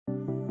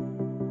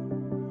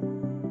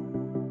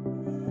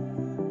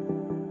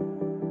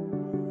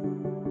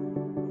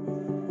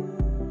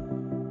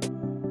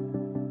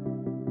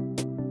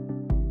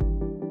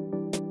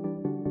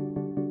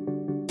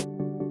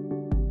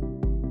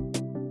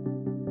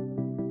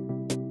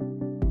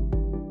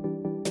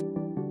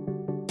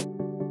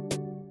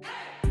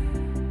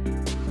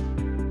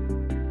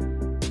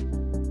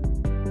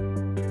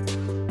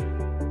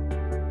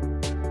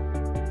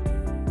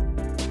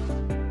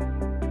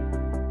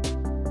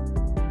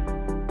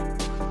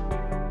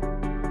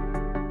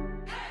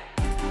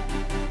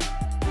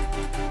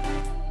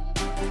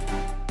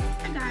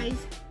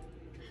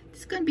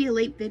gonna be a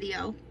late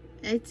video.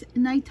 It's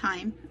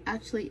nighttime.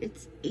 Actually,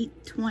 it's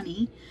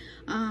 8:20.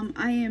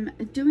 I am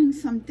doing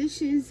some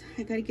dishes.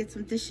 I gotta get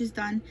some dishes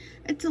done.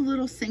 It's a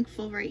little sink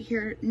full right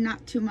here,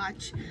 not too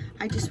much.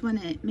 I just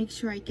want to make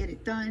sure I get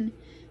it done,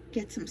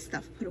 get some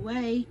stuff put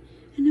away,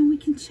 and then we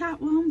can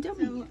chat while I'm doing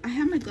it. So I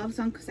have my gloves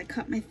on because I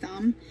cut my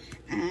thumb,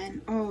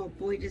 and oh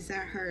boy does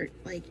that hurt.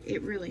 Like,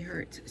 it really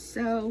hurts.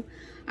 So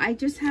I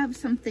just have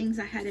some things.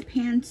 I had a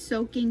pan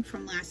soaking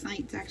from last night.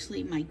 It's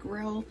actually my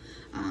grill,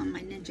 my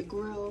Ninja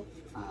grill.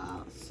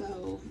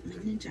 So my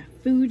Ninja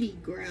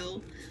Foodie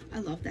grill. I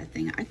love that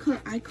thing. I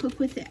cook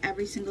with it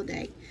every single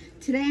day.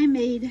 Today I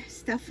made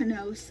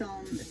Stefano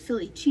some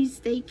Philly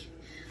cheesesteak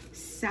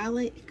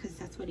salad because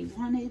that's what he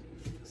wanted.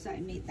 So I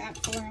made that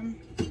for him.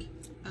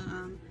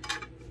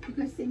 You're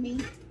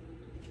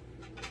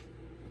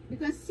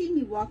gonna see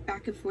me walk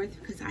back and forth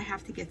because I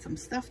have to get some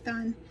stuff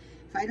done.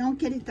 If I don't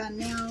get it done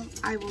now,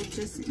 I will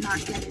just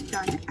not get it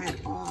done at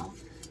all.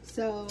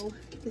 So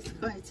this is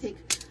going to take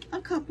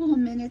a couple of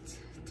minutes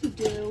to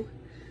do,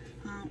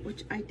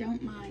 which I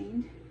don't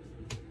mind.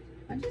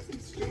 I'm just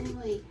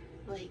extremely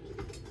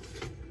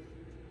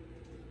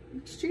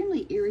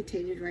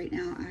irritated right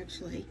now,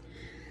 actually.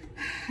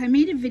 I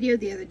made a video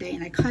the other day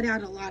and I cut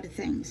out a lot of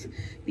things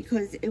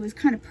because it was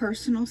kind of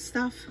personal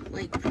stuff,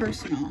 like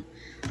personal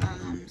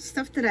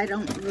stuff that I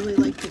don't really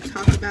like to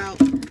talk about,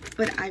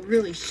 but I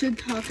really should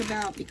talk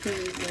about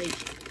because like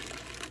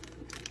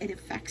it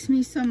affects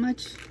me so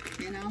much,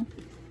 you know.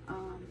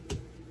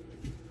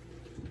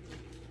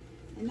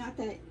 And not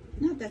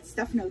that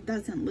Stefano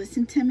doesn't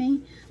listen to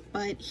me,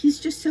 but he's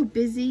just so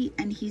busy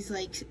and he's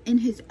like in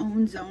his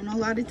own zone a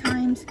lot of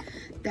times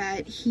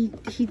that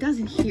he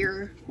doesn't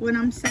hear what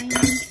I'm saying.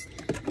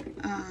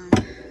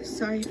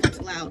 Sorry if it's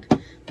loud,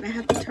 but I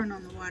have to turn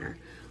on the water.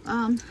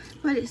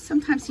 But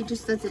sometimes he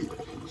just doesn't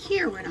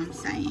hear what I'm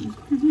saying,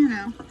 you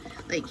know.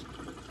 Like,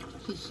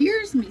 he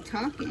hears me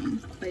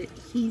talking, but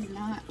he's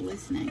not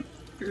listening.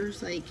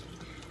 There's like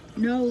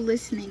no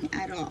listening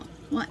at all.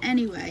 Well,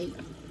 anyway,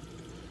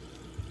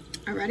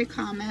 I read a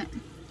comment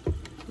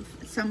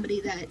with somebody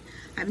that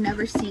I've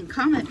never seen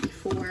comment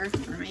before,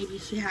 or maybe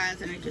she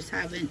has and I just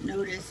haven't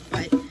noticed,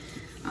 but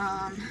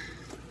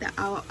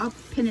I'll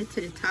pin it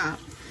to the top.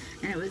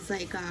 And it was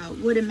like,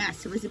 what a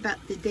mess. It was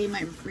about the day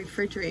my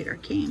refrigerator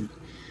came.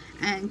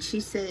 And she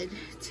said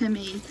to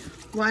me,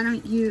 why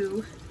don't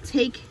you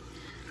take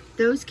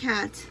those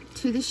cats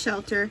to the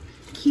shelter,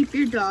 keep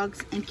your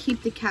dogs, and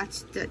keep the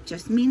cats that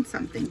just mean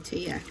something to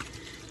you.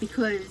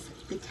 Because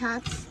the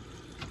cats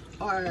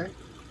are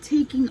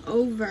taking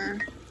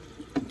over,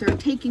 they're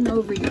taking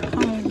over your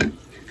home.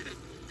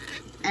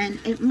 And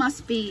it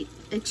must be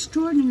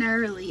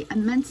extraordinarily,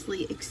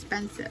 immensely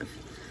expensive.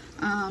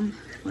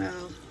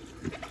 Well,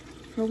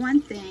 for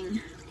one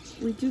thing,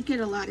 we do get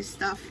a lot of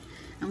stuff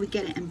and we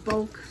get it in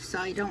bulk, so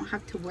I don't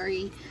have to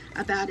worry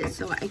about it.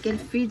 So I get a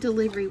free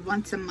delivery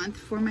once a month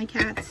for my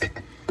cats.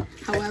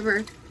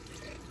 However,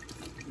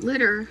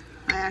 litter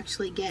I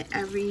actually get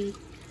every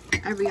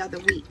other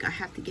week. I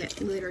have to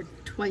get litter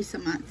twice a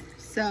month.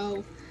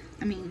 So,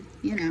 I mean,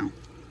 you know.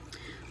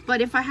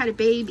 But if I had a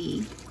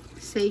baby,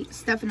 say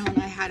Stefano and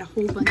I had a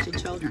whole bunch of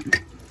children,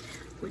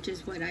 which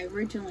is what I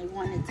originally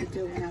wanted to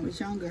do when I was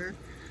younger.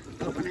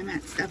 But when I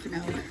met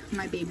Stefano,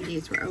 my baby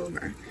days were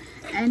over.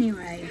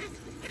 Anyway,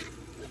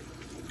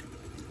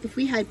 if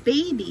we had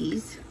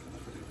babies,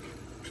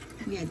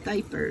 we had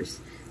diapers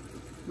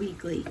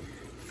weekly,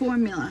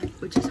 formula,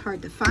 which is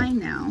hard to find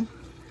now,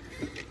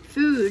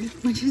 food,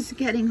 which is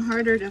getting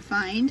harder to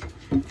find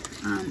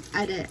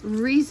at a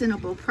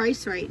reasonable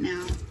price right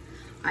now.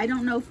 I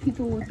don't know if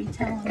people would be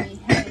telling me,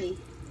 hey,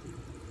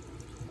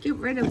 get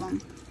rid of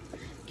them.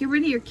 Get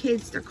rid of your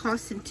kids. They're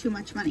costing too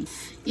much money.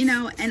 You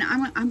know, and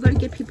I'm going to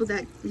get people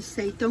that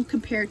say, don't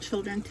compare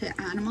children to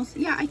animals.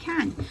 Yeah, I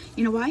can.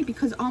 You know why?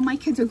 Because all my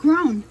kids are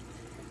grown.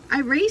 I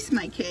raised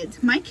my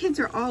kids. My kids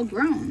are all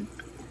grown.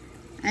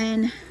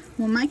 And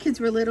when my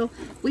kids were little,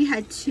 we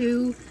had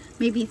 2,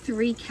 maybe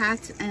 3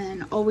 cats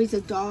and always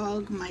a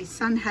dog. My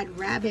son had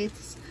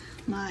rabbits.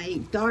 My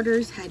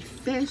daughters had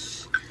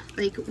fish.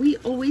 Like, we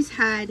always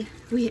had,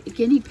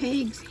 guinea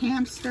pigs,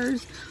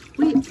 hamsters.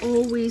 We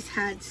always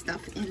had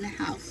stuff in the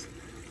house.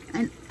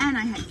 And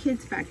I had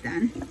kids back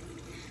then.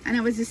 And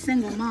I was a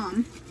single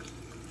mom.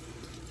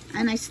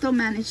 And I still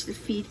managed to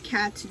feed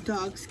cats,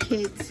 dogs,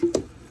 kids.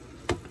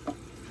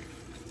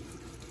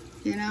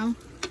 You know?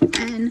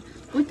 And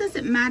what does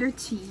it matter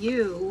to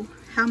you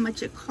how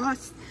much it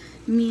costs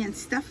me and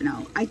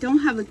Stefano? I don't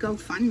have a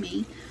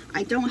GoFundMe.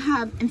 I don't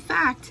have, in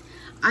fact,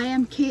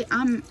 I'm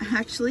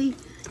actually,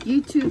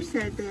 YouTube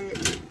said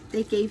that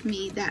they gave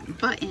me that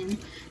button,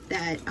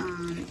 that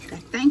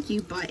thank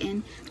you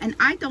button, and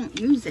I don't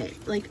use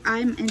it. Like,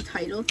 I'm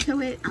entitled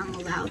to it. I'm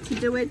allowed to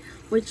do it.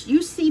 Which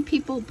you see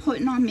people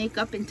putting on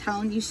makeup and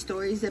telling you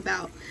stories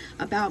about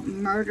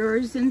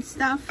murders and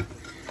stuff,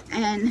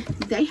 and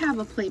they have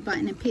a play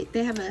button and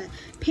they have a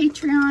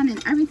Patreon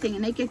and everything,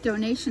 and they get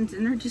donations,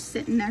 and they're just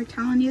sitting there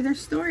telling you their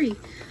story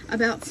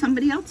about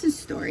somebody else's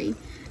story,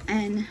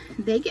 and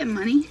they get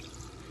money.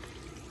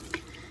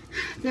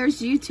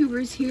 there's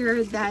YouTubers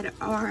here that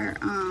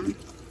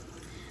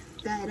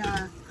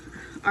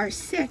are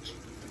sick,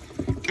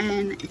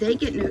 and they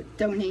get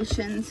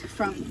donations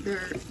from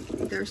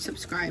their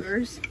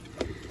subscribers.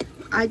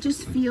 I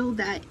just feel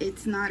that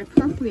it's not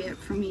appropriate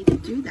for me to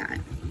do that,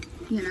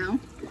 you know.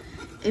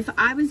 If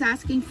I was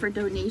asking for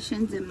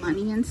donations and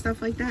money and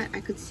stuff like that, I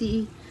could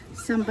see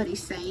somebody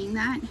saying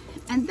that.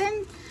 And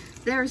then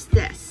there's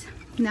this.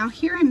 Now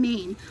here in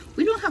Maine,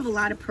 we don't have a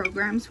lot of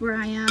programs where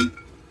I am.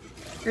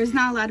 There's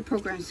not a lot of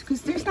programs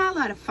because there's not a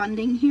lot of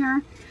funding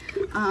here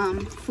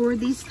for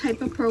these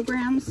type of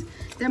programs.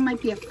 There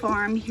might be a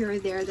farm here or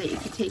there that you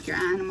could take your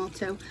animal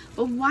to.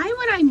 But why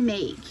would I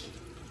make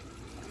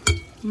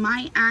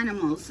my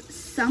animals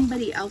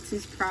somebody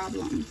else's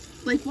problem?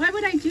 Like, why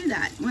would I do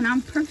that when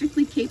I'm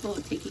perfectly capable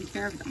of taking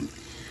care of them?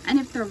 And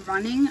if they're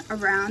running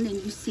around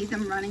and you see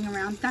them running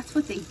around, that's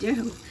what they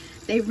do.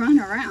 They run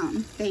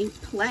around, they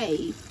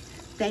play,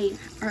 they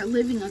are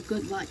living a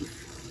good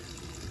life.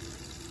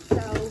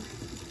 So,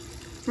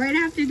 right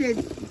after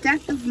the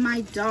death of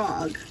my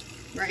dog,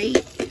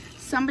 right,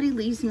 somebody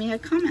leaves me a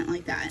comment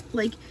like that.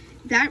 Like,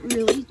 that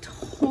really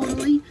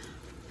totally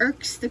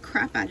irks the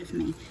crap out of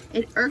me.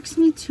 It irks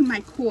me to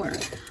my core.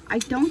 I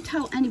don't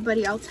tell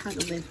anybody else how to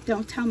live.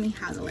 Don't tell me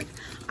how to live.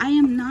 I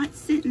am not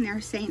sitting there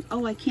saying,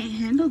 oh, I can't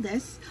handle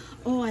this.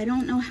 Oh, I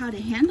don't know how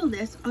to handle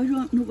this. I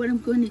don't know what I'm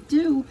going to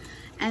do.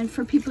 And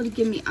for people to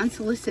give me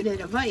unsolicited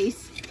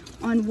advice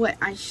on what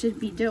I should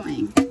be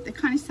doing. That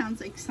kind of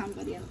sounds like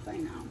somebody else I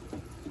know.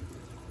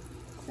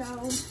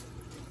 So,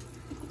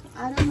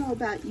 I don't know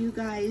about you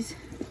guys,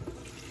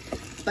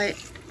 but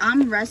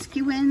I'm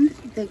rescuing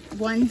the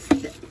ones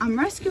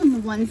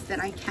that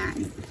I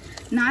can.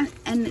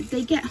 And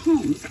they get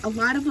homes. A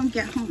lot of them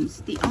get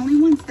homes. The only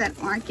ones that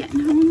aren't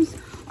getting homes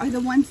are the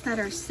ones that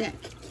are sick.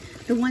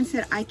 The ones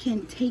that I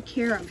can take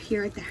care of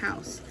here at the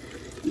house.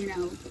 You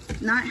know,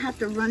 not have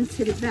to run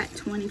to the vet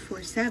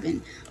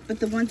 24/7, but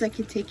the ones I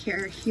can take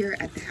care of here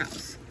at the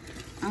house.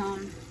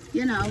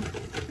 You know,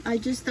 I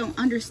just don't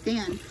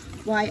understand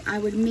why I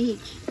would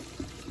make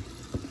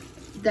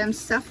them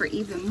suffer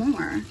even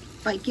more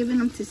by giving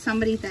them to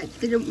somebody that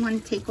didn't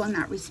want to take on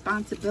that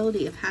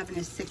responsibility of having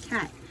a sick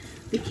cat.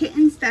 The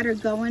kittens that are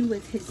going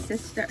with his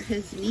sister,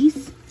 his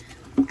niece,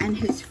 and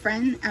his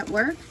friend at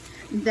work,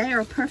 they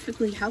are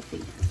perfectly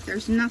healthy.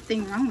 There's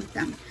nothing wrong with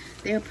them.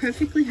 They are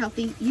perfectly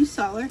healthy. You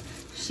saw her.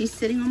 She's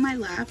sitting on my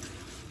lap.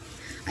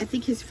 I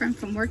think his friend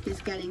from work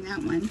is getting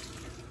that one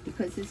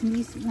because his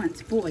niece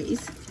wants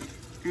boys.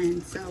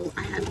 And so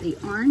I have the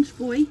orange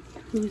boy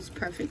who's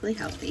perfectly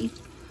healthy.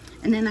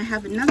 And then I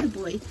have another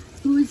boy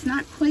who is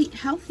not quite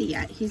healthy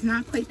yet. He's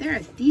not quite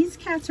there. These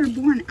cats are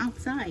born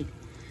outside.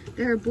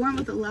 They're born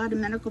with a lot of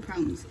medical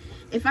problems.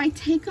 If I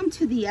take them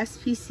to the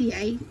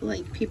SPCA,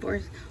 like people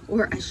are,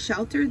 or a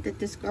shelter that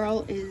this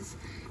girl is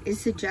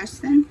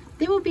suggesting,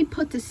 they will be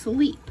put to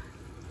sleep.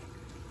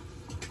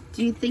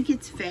 Do you think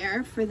it's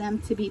fair for them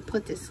to be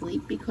put to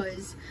sleep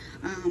because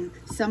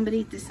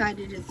somebody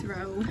decided to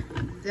throw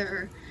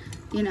their,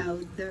 you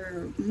know,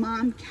 their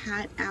mom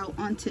cat out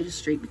onto the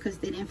street because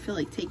they didn't feel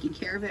like taking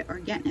care of it or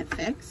getting it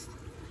fixed?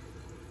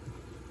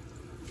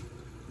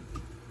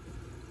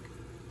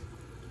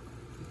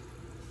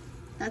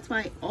 That's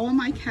why all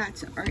my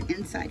cats are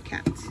inside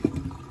cats.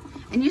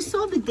 And you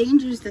saw the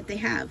dangers that they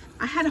have.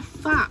 I had a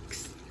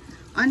fox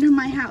under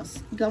my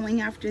house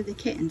going after the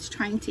kittens,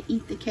 trying to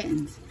eat the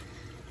kittens.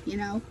 You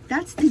know,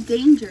 that's the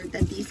danger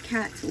that these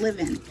cats live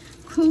in.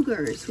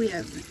 Cougars, we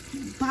have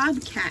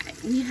bobcat,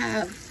 we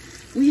have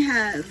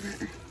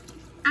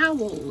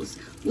owls,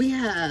 we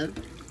have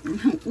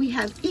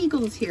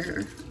eagles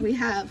here, we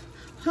have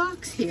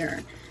hawks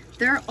here.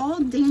 They're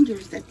all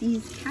dangers that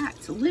these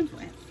cats live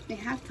with. They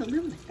have to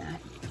live with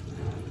that.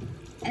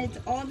 And it's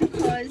all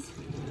because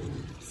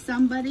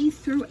somebody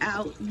threw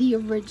out the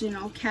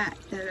original cat,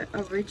 the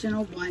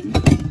original one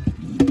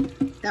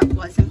that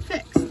wasn't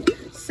fixed.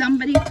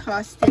 Somebody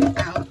tossed it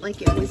out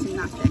like it was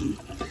nothing.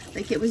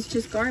 Like it was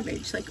just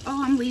garbage. Like,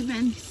 oh, I'm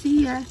leaving.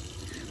 See ya.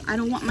 I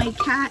don't want my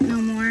cat no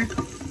more.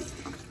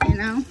 You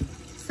know?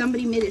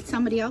 Somebody made it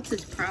somebody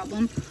else's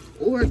problem.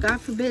 Or, God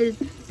forbid,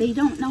 they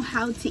don't know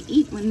how to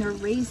eat when they're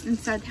raised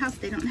inside the house.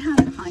 They don't know how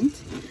to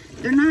hunt.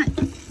 They're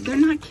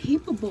not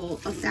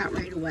capable of that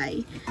right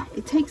away.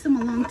 It takes them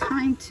a long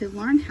time to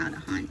learn how to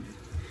hunt.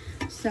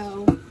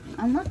 So,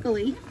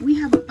 luckily, we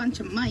have a bunch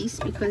of mice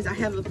because I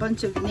have a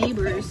bunch of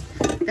neighbors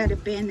that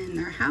abandon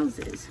their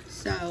houses.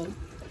 So,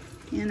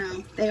 you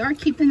know, they are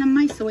keeping the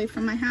mice away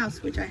from my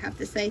house, which I have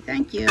to say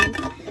thank you,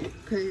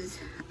 because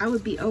I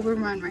would be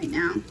overrun right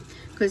now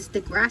because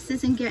the grass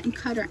isn't getting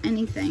cut or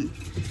anything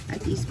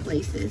at these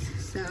places.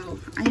 So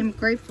I am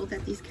grateful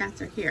that these cats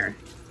are here.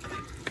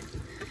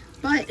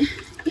 But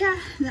yeah,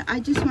 I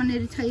just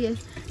wanted to tell you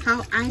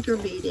how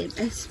aggravated,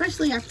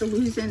 especially after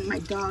losing my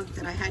dog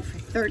that I had for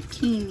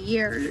 13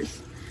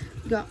 years,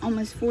 got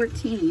almost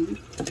 14,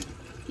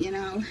 you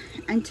know,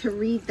 and to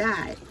read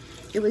that,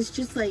 it was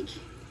just like,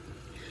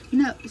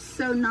 no,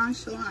 so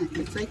nonchalant.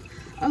 It's like,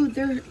 oh,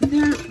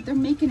 they're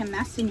making a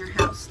mess in your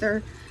house.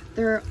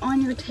 They're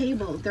on your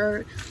table.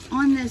 They're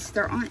on this.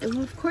 They're on.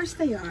 Well, of course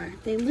they are.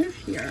 They live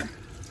here.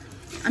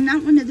 I'm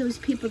not one of those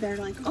people that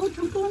are like, oh,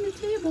 don't go on the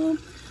table.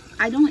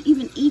 I don't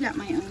even eat at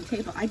my own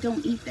table. I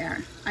don't eat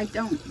there. I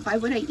don't. Why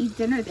would I eat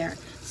dinner there?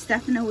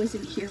 Stefano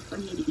isn't here for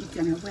me to eat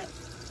dinner with.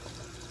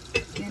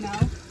 You know?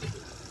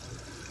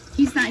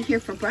 He's not here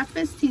for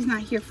breakfast. He's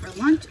not here for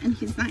lunch. And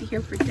he's not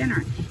here for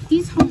dinner.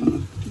 He's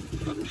home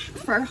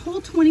for a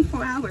whole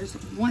 24 hours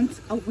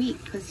once a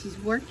week because he's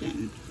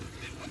working.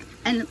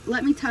 And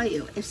let me tell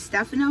you, if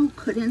Stefano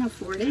couldn't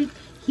afford it,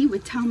 he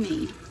would tell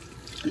me,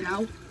 you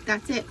know,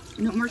 that's it.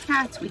 No more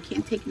cats. We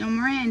can't take no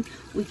more in.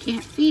 We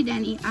can't feed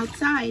any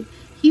outside.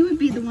 He would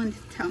be the one to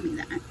tell me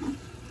that.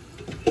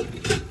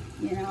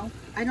 You know,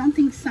 I don't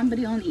think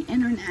somebody on the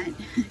internet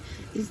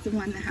is the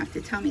one that have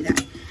to tell me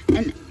that.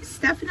 And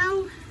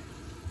Stefano,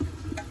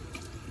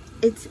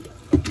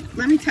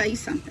 let me tell you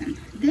something.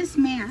 This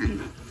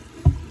man,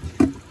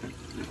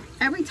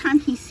 every time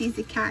he sees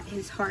a cat,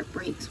 his heart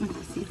breaks when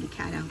he sees a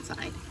cat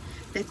outside.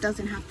 That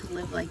doesn't have to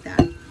live like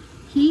that.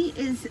 He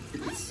is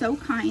so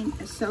kind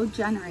and so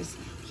generous.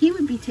 He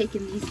would be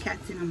taking these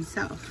cats in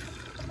himself.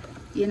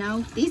 You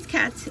know, these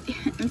cats,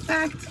 in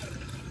fact,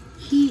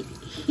 he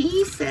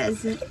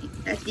says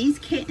that these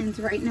kittens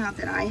right now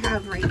that I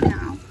have right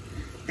now,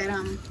 they're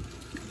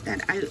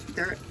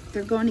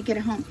going to get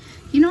a home.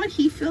 You know what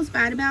he feels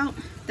bad about?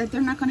 That they're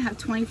not going to have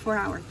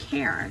 24-hour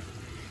care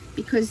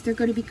because they're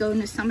going to be going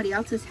to somebody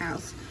else's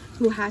house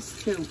who has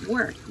to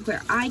work.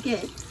 Where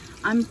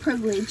I'm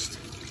privileged,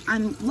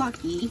 I'm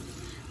lucky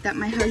that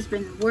my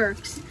husband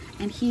works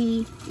and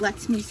he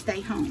lets me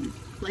stay home.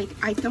 Like,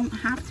 I don't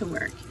have to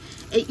work.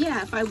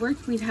 Yeah, if I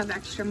worked, we'd have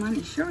extra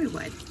money. Sure we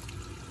would.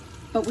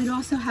 But we'd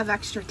also have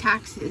extra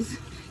taxes.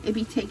 It'd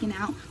be taken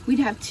out. We'd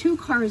have 2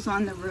 cars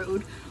on the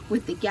road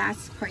with the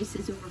gas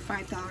prices over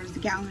 $5 a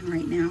gallon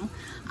right now.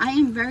 I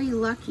am very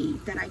lucky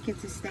that I get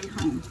to stay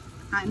home.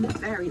 I'm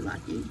very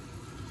lucky.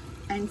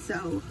 And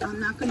so I'm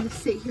not going to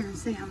sit here and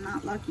say I'm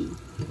not lucky.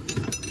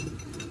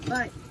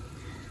 But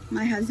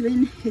my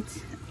husband,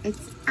 it's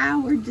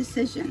our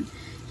decision.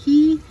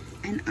 He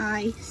and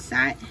I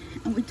sat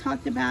and we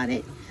talked about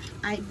it.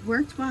 I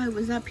worked while I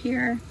was up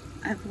here.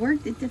 I've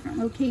worked at different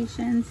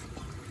locations,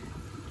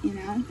 you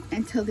know,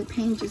 until the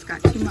pain just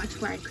got too much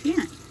where I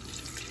can't,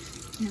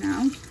 you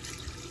know.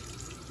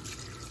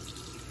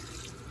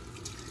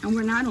 And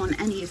we're not on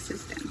any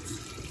assistance.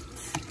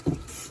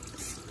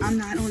 I'm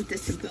not on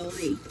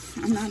disability.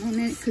 I'm not on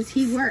it because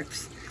he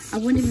works. I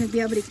wouldn't even be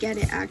able to get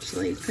it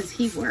actually because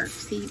he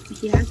works. He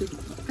has a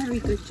very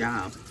good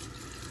job.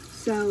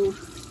 So,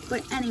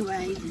 but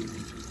anyway,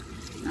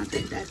 not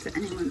that that's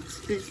anyone's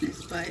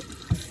business, but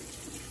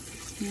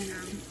you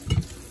know,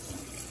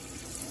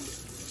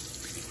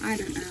 I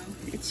don't know.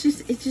 It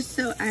just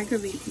so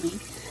aggravates me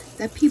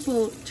that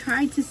people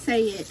try to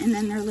say it and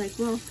then they're like,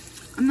 well,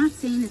 I'm not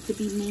saying it to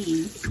be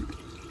mean.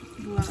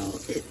 Well,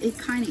 it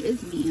kind of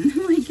is mean.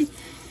 Like,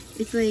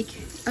 it's like,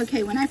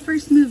 okay, when I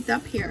first moved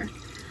up here,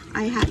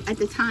 at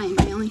the time,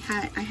 I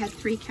had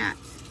 3 cats.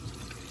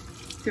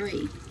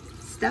 3.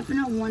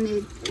 Stefano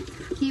wanted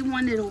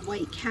a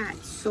white cat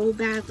so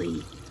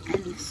badly.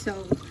 And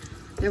so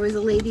there was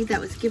a lady that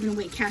was giving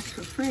away cats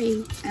for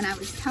free. And I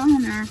was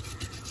telling her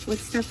what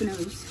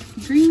Stefano's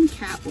dream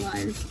cat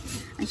was.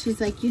 And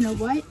she's like, you know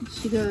what?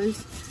 She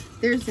goes,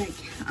 there's like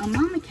a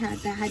mama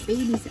cat that had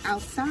babies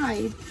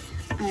outside.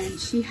 And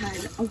she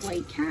had a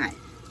white cat.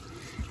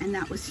 And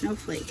that was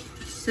Snowflake.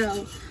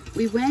 So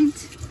we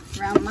went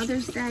around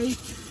Mother's Day,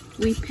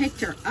 we picked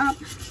her up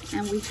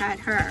and we had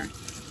her.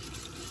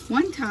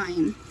 One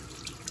time,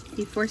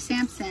 before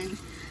Samson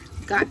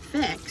got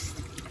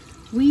fixed,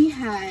 we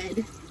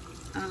had,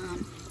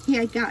 he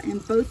had gotten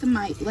both of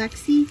my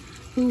Lexi,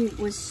 who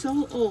was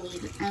so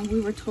old and we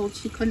were told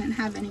she couldn't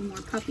have any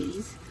more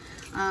puppies,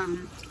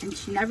 and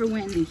she never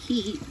went in the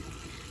heat.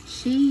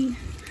 She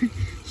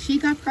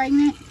got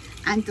pregnant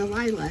and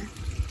Delilah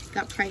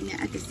got pregnant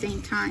at the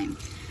same time.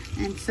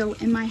 And so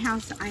in my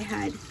house, I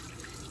had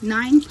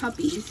 9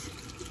 puppies.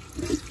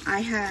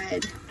 I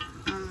had,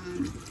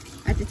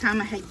 at the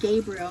time I had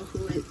Gabriel,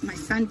 my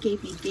son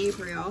gave me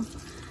Gabriel,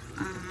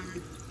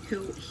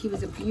 he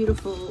was a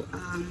beautiful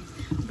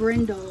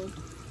brindle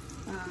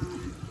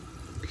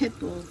pit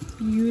bull,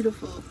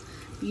 beautiful,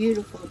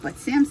 beautiful. But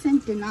Samson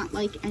did not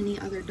like any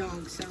other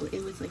dog, so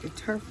it was like a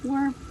turf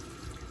war.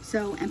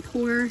 So, and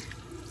poor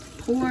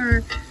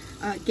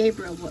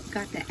Gabriel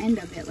got the end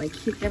of it. Like,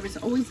 there was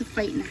always a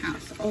fight in the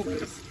house,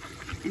 always.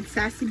 And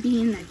Sassy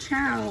being the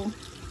chow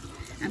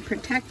and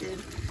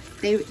protective,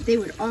 they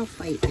would all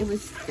fight. It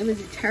was a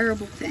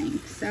terrible thing.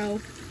 So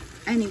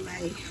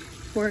anyway,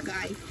 poor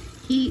guy,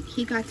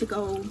 he got to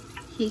go.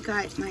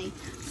 My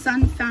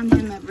son found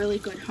him a really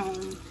good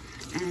home,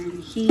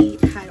 and he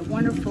had a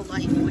wonderful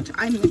life, which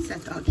I miss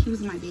that dog. He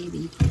was my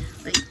baby.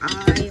 Like,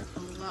 I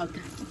loved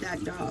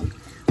that dog.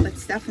 But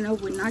Stefano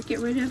would not get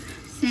rid of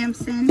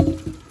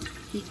Samson.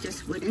 He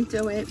just wouldn't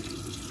do it.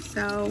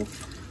 So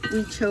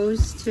we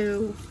chose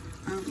to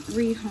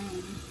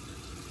rehome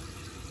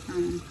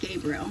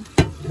Gabriel,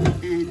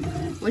 and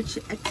which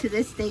to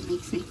this day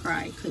makes me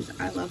cry because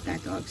I love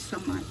that dog so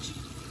much.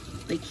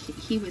 Like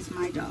he was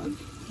my dog,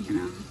 you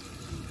know.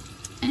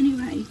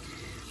 Anyway,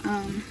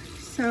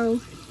 so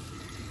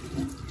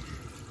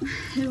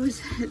it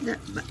was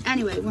but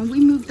anyway, when we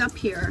moved up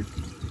here,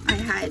 I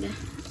had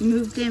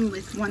moved in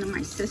with one of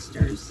my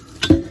sisters,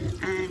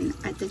 and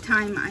at the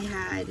time I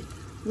had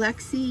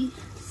Lexi,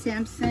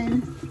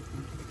 Samson,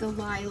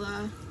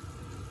 Delilah,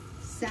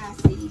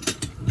 Sassy.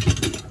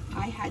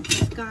 I had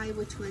this guy,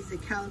 which was a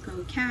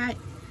calico cat.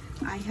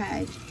 I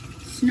had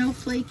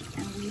Snowflake,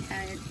 and we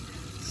had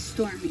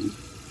Stormy.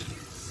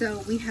 So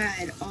we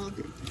had all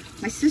the,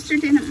 my sister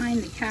didn't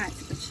mind the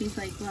cats, but she's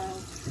like, well,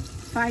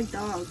 5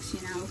 dogs,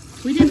 you know.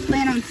 We didn't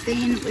plan on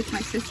staying with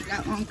my sister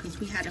that long because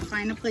we had to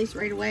find a place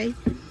right away.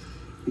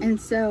 And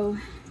so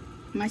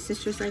my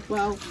sister's like,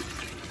 well,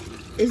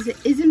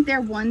 isn't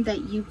there one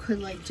that you could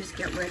like just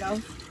get rid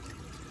of?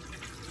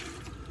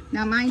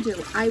 Now mind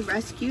you, I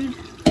rescued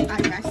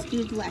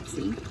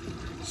Lexi.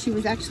 She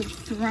was actually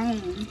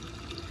thrown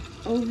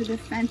over the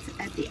fence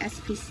at the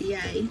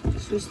SPCA.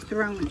 She was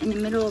thrown in the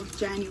middle of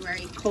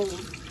January,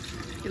 cold.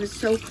 It was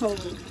so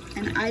cold,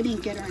 and I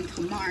didn't get her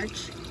until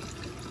March.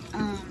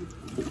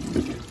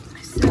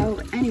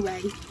 So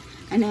anyway,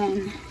 and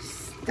then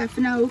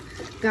Stefano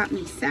got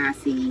me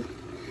Sassy,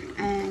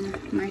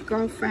 and my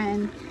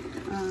girlfriend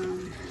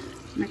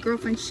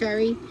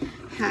Sherry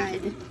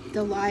had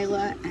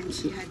Delilah, and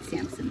she had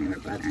Samson. They were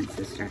brother and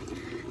sister,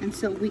 and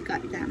so we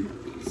got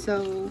them.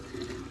 So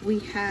we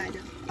had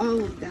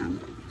all of them.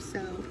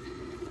 So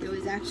it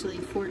was actually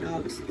 4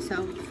 dogs.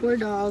 So 4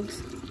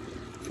 dogs,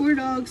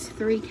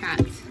 3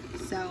 cats.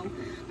 So,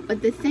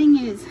 but the thing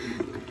is,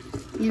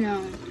 you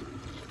know,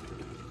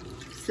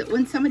 so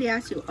when somebody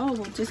asks you, oh,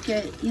 well, just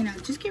get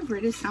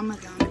rid of some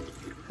of them.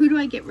 Who do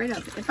I get rid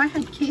of? If I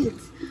had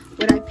kids,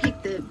 would I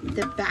pick the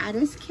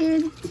baddest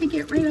kid to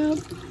get rid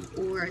of,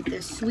 or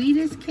the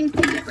sweetest kid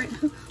to get rid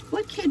of?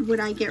 What kid would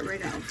I get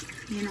rid of,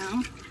 you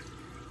know?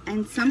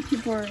 And some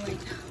people are like,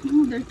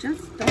 oh, they're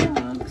just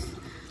dogs.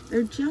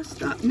 They're just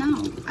dogs.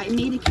 No, I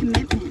made a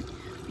commitment.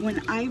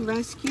 When I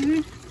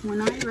rescued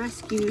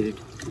Lexi,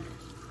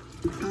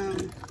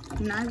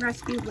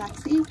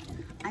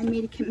 I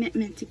made a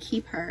commitment to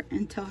keep her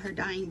until her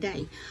dying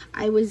day.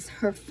 I was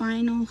her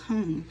final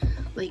home.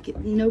 Like,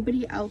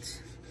 nobody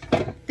else.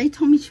 They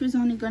told me she was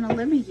only going to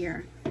live a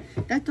year.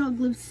 That dog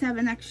lived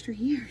 7 extra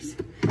years.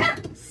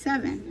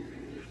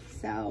 7.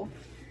 So,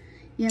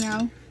 you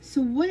know,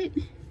 so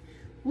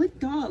what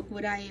dog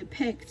would I have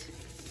picked?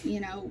 You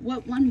know,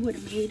 what one would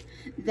have made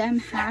them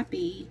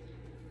happy,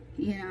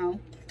 you know,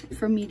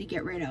 for me to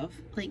get rid of?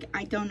 Like,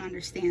 I don't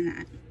understand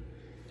that.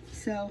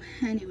 So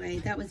anyway,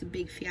 that was a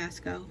big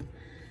fiasco.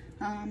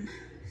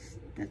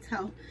 That's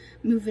how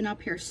moving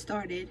up here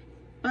started.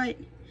 But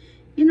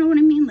you know what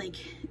I mean? Like,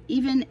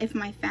 even if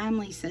my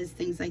family says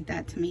things like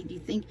that to me, do you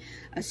think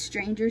a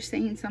stranger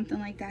saying something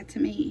like that to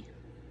me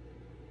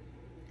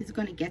is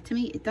going to get to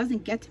me? It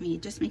doesn't get to me.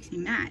 It just makes me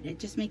mad. It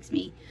just makes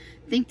me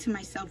think to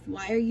myself,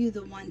 why are you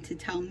the one to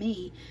tell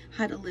me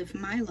how to live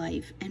my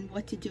life and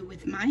what to do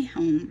with my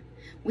home?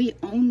 We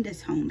own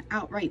this home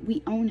outright.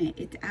 We own it.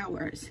 It's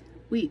ours.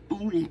 We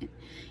own it.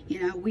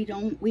 You know,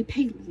 we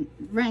pay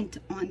rent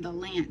on the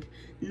land,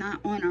 not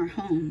on our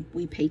home.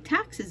 We pay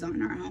taxes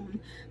on our home,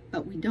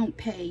 but we don't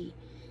pay,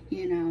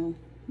 you know,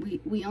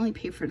 we only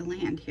pay for the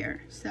land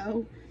here.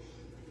 So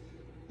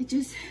it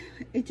just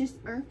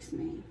irks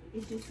me.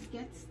 It just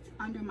gets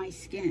under my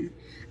skin,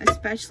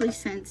 especially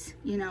since,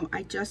 you know,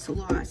 I just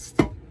lost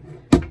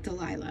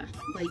Delilah.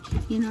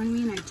 Like, you know what I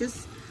mean? We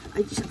just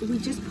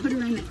put her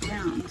in the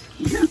ground,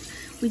 you know?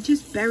 We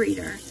just buried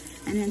her.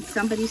 And then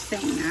somebody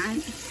saying that,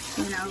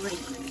 you know, like,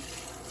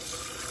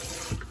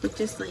 it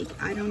just, like,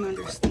 I don't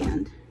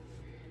understand,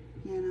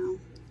 you know.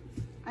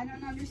 I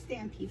don't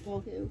understand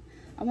people who,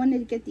 I wanted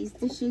to get these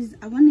dishes,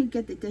 I wanted to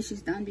get the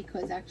dishes done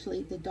because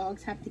actually the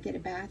dogs have to get a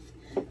bath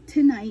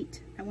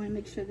tonight. I want to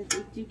make sure that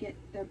they do get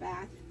their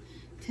bath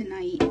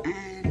tonight,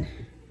 and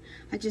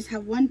I just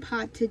have one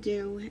pot to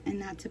do,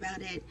 and that's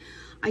about it.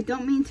 I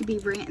don't mean to be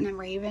ranting and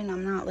raving.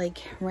 I'm not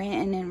like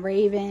ranting and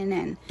raving,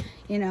 and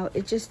you know,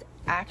 it just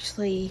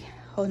actually,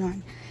 hold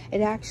on,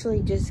 it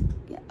actually just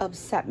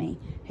upset me.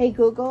 Hey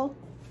Google,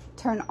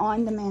 turn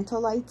on the mantle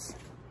lights.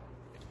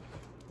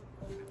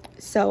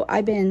 So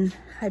I've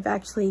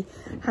actually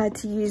had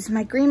to use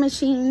my green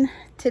machine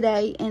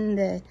today in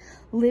the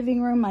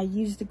living room. I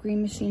used the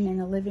green machine in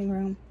the living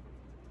room.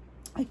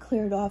 I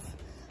cleared off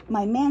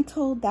my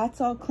mantle. That's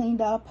all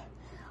cleaned up.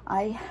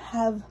 I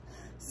have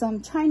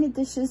some china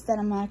dishes that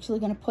I'm actually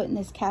going to put in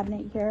this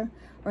cabinet here.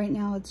 Right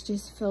now it's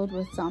just filled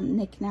with some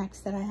knickknacks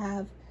that I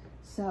have.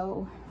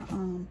 So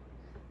I'm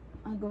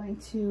going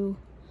to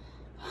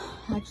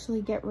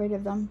actually get rid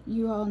of them.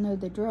 You all know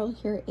the drill.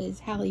 Here is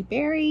Halle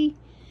Berry,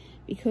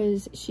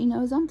 because she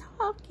knows I'm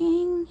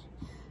talking.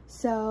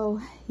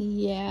 So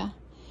yeah,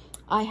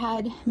 I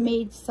had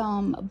made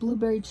some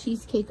blueberry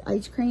cheesecake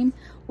ice cream,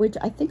 which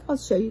I think I'll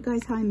show you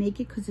guys how I make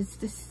it, because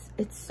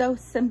it's so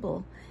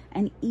simple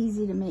and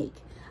easy to make.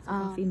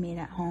 coffee made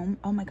at home.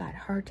 Oh my God,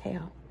 her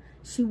tail.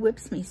 She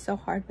whips me so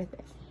hard with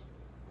it.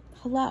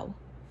 Hello.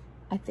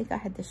 I think I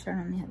had this shirt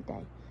on the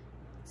other day.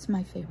 It's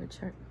my favorite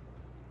shirt.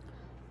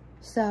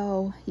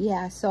 So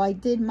yeah, so I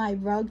did my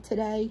rug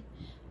today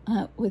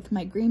with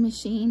my green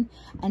machine,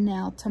 and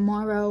now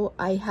tomorrow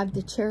I have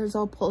the chairs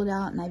all pulled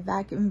out and I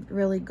vacuumed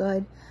really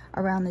good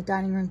around the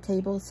dining room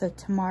table. So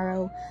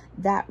tomorrow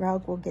that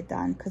rug will get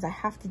done because I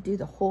have to do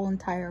the whole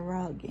entire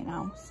rug, you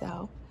know.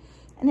 So,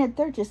 and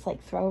they're just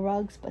like throw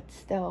rugs, but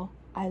still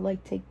I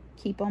like to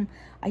keep them.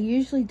 I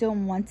usually do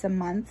them once a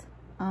month,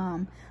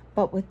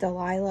 but with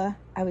Delilah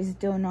I was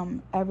doing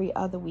them every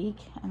other week.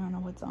 I don't know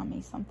what's on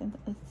me, something,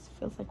 it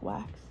feels like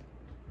wax.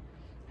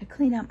 I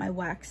clean out my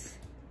wax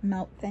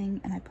melt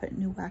thing and I put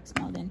new wax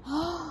melt in.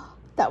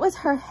 That was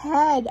her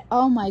head.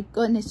 Oh my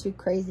goodness, you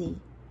crazy.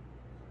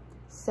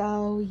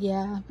 So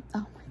yeah,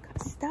 oh my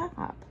God,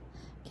 stop.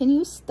 Can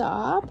you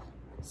stop?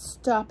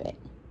 Stop it.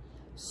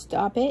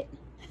 Stop it.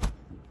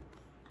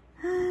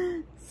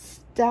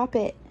 Stop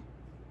it.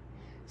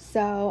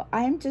 So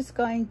I'm just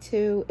going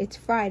to, it's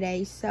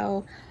Friday,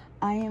 so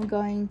I am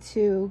going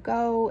to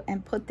go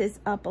and put this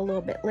up a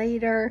little bit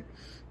later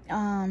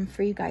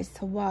for you guys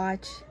to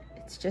watch.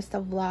 It's just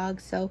a vlog,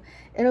 so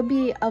it'll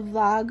be a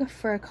vlog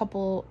for a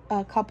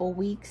couple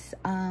weeks.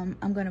 I'm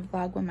gonna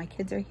vlog when my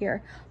kids are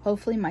here.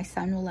 Hopefully my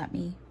son will let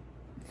me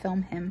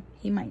film him.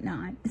 He might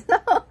not.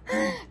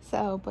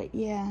 So but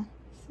yeah,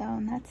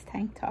 so that's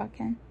Tank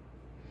talking.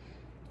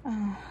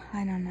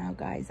 I don't know,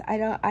 guys.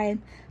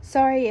 I'm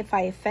sorry if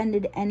I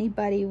offended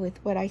anybody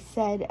with what I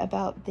said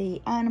about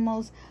the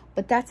animals,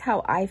 but that's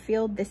how I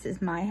feel. This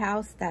is my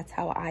house. That's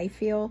how I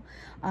feel.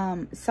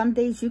 Some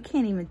days you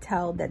can't even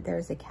tell that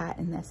there's a cat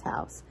in this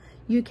house.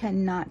 You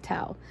cannot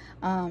tell.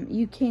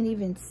 You can't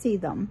even see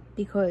them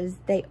because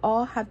they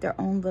all have their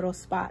own little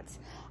spots.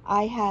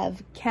 I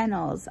have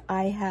kennels.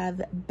 I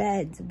have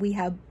beds. We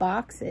have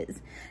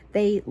boxes.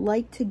 They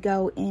like to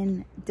go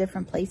in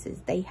different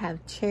places. They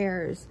have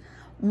chairs.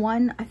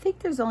 I think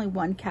there's only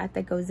one cat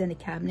that goes in a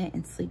cabinet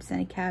and sleeps in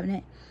a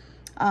cabinet.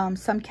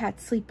 Some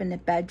cats sleep in the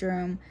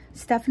bedroom.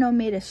 Stefano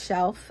made a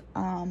shelf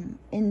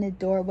in the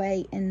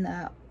doorway in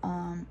the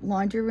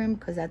laundry room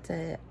because that's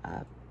a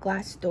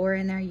glass door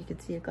in there. You can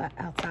see it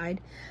outside.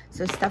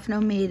 So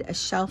Stefano made a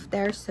shelf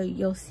there, so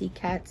you'll see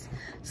cats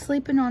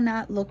sleeping on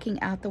that,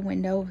 looking out the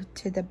window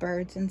to the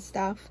birds and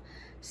stuff.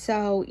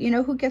 So you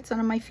know who gets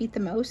under my feet the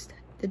most?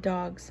 The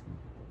dogs.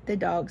 The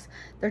dogs.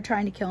 They're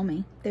trying to kill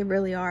me. They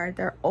really are.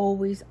 They're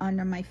always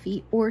under my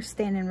feet or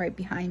standing right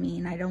behind me,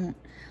 and I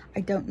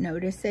don't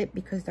notice it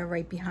because they're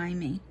right behind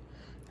me.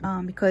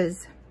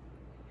 Because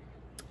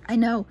I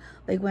know,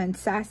 like when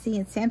Sassy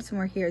and Samson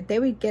were here, they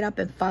would get up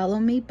and follow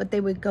me, but they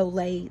would go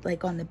lay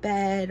like on the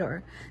bed,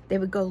 or they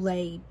would go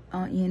lay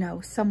you know,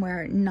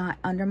 somewhere not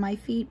under my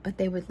feet, but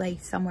they would lay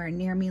somewhere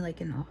near me,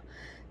 like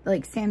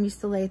like Sam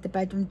used to lay at the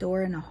bedroom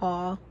door in a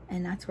hall,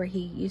 and that's where he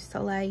used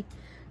to lay.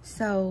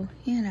 So,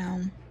 you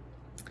know,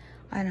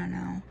 I don't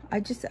know.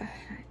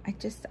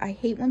 I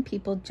hate when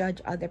people judge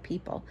other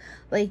people.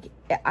 Like,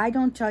 I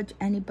don't judge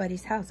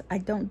anybody's house. I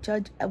don't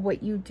judge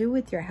what you do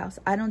with your house.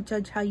 I don't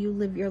judge how you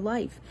live your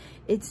life.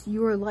 It's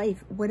your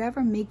life.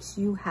 Whatever makes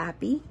you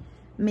happy,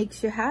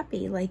 makes you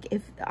happy. Like,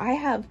 if I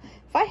have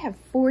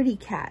 40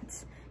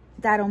 cats,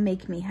 that'll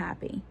make me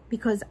happy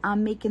because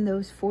I'm making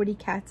those 40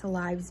 cats'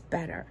 lives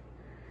better.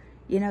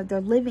 You know,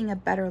 they're living a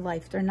better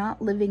life. They're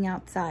not living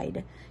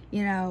outside.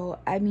 You know,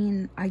 I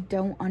mean, I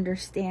don't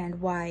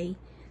understand why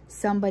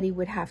somebody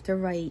would have to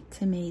write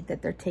to me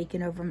that they're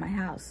taking over my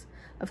house.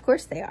 Of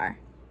course they are.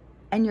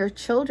 And your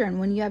children,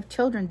 when you have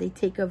children, they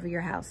take over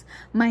your house.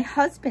 My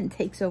husband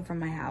takes over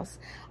my house.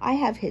 I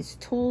have his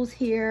tools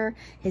here,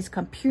 his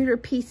computer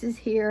pieces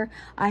here.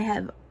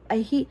 I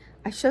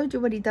showed you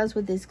what he does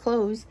with his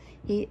clothes.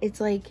 It's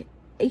like,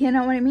 you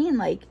know what I mean?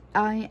 Like,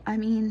 I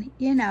mean,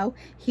 you know,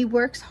 he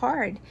works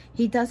hard.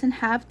 He doesn't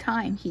have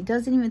time. He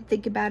doesn't even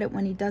think about it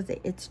when he does it.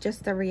 It's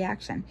just a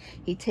reaction.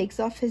 He takes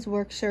off his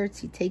work shirts.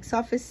 He takes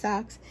off his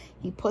socks.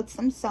 He puts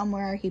them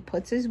somewhere. He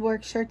puts his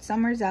work shirt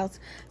somewhere else.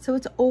 So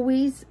it's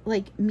always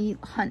like me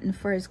hunting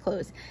for his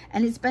clothes.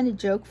 And it's been a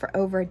joke for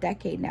over a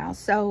decade now.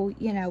 So,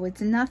 you know, it's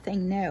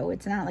nothing new.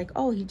 It's not like,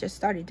 oh, he just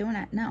started doing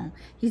that. No,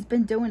 he's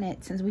been doing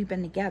it since we've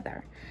been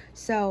together.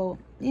 So,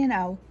 you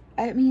know,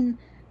 I mean,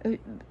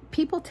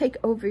 people take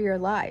over your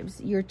lives.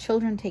 Your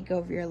children take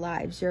over your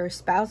lives. Your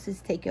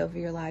spouses take over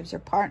your lives. Your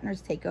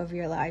partners take over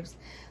your lives.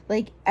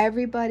 Like,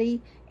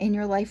 everybody in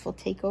your life will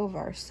take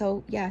over.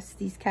 So yes,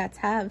 these cats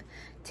have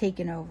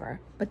taken over,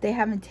 but they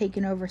haven't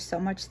taken over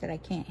so much that I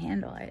can't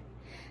handle it.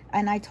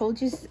 And I told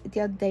you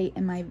the other day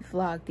in my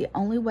vlog, the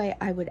only way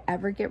I would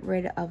ever get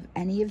rid of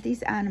any of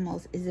these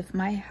animals is if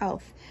my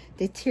health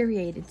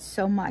deteriorated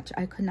so much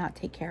I could not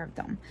take care of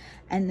them.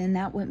 And then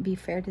that wouldn't be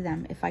fair to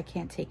them if I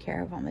can't take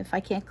care of them. If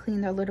I can't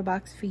clean their litter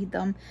box, feed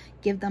them,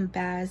 give them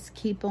baths,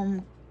 keep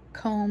them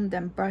combed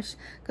and brushed.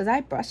 Because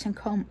I brush and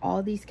comb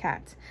all these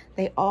cats.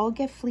 They all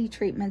get flea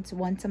treatments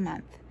once a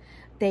month.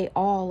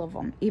 all of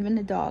them, even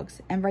the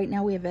dogs. And right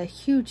now we have a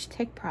huge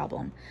tick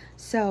problem.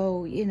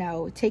 So, you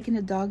know, taking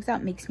the dogs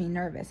out makes me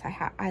nervous.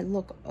 I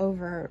look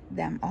over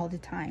them all the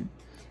time.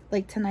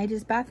 Like tonight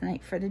is bath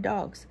night for the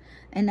dogs.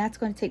 And that's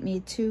going to take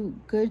me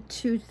good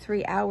 2 to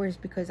 3 hours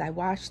because I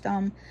wash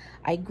them,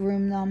 I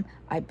groom them,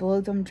 I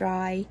blow them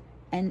dry,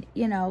 and,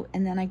 you know,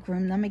 and then I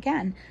groom them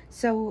again.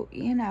 So,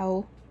 you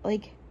know,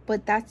 like,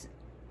 but that's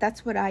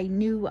what I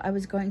knew I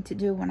was going to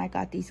do when I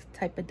got these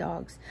type of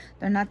dogs.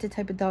 They're not the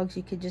type of dogs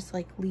you could just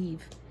like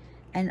leave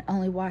and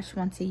only wash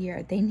once a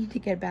year. They need to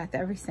get a bath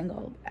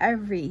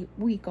every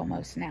week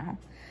almost now.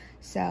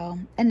 So,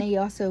 and they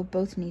also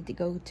both need to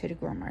go to the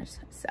groomers.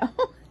 So,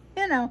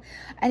 you know,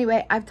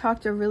 anyway, I've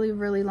talked a really,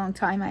 really long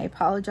time. I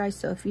apologize.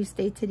 So if you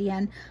stayed to the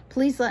end,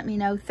 please let me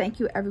know. Thank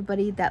you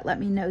everybody that let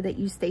me know that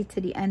you stayed to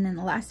the end in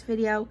the last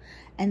video.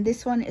 And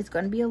this one is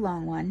going to be a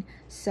long one.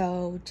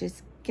 So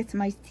just get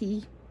some iced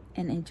tea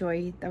and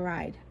enjoy the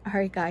ride. All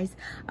right, guys,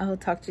 I will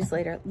talk to you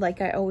later.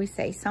 Like I always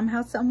say,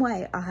 somehow, some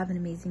way, I'll have an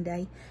amazing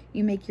day.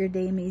 You make your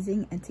day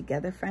amazing, and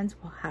together, friends,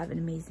 we'll have an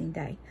amazing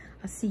day.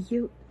 I'll see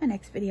you in my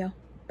next video.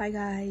 Bye,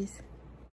 guys.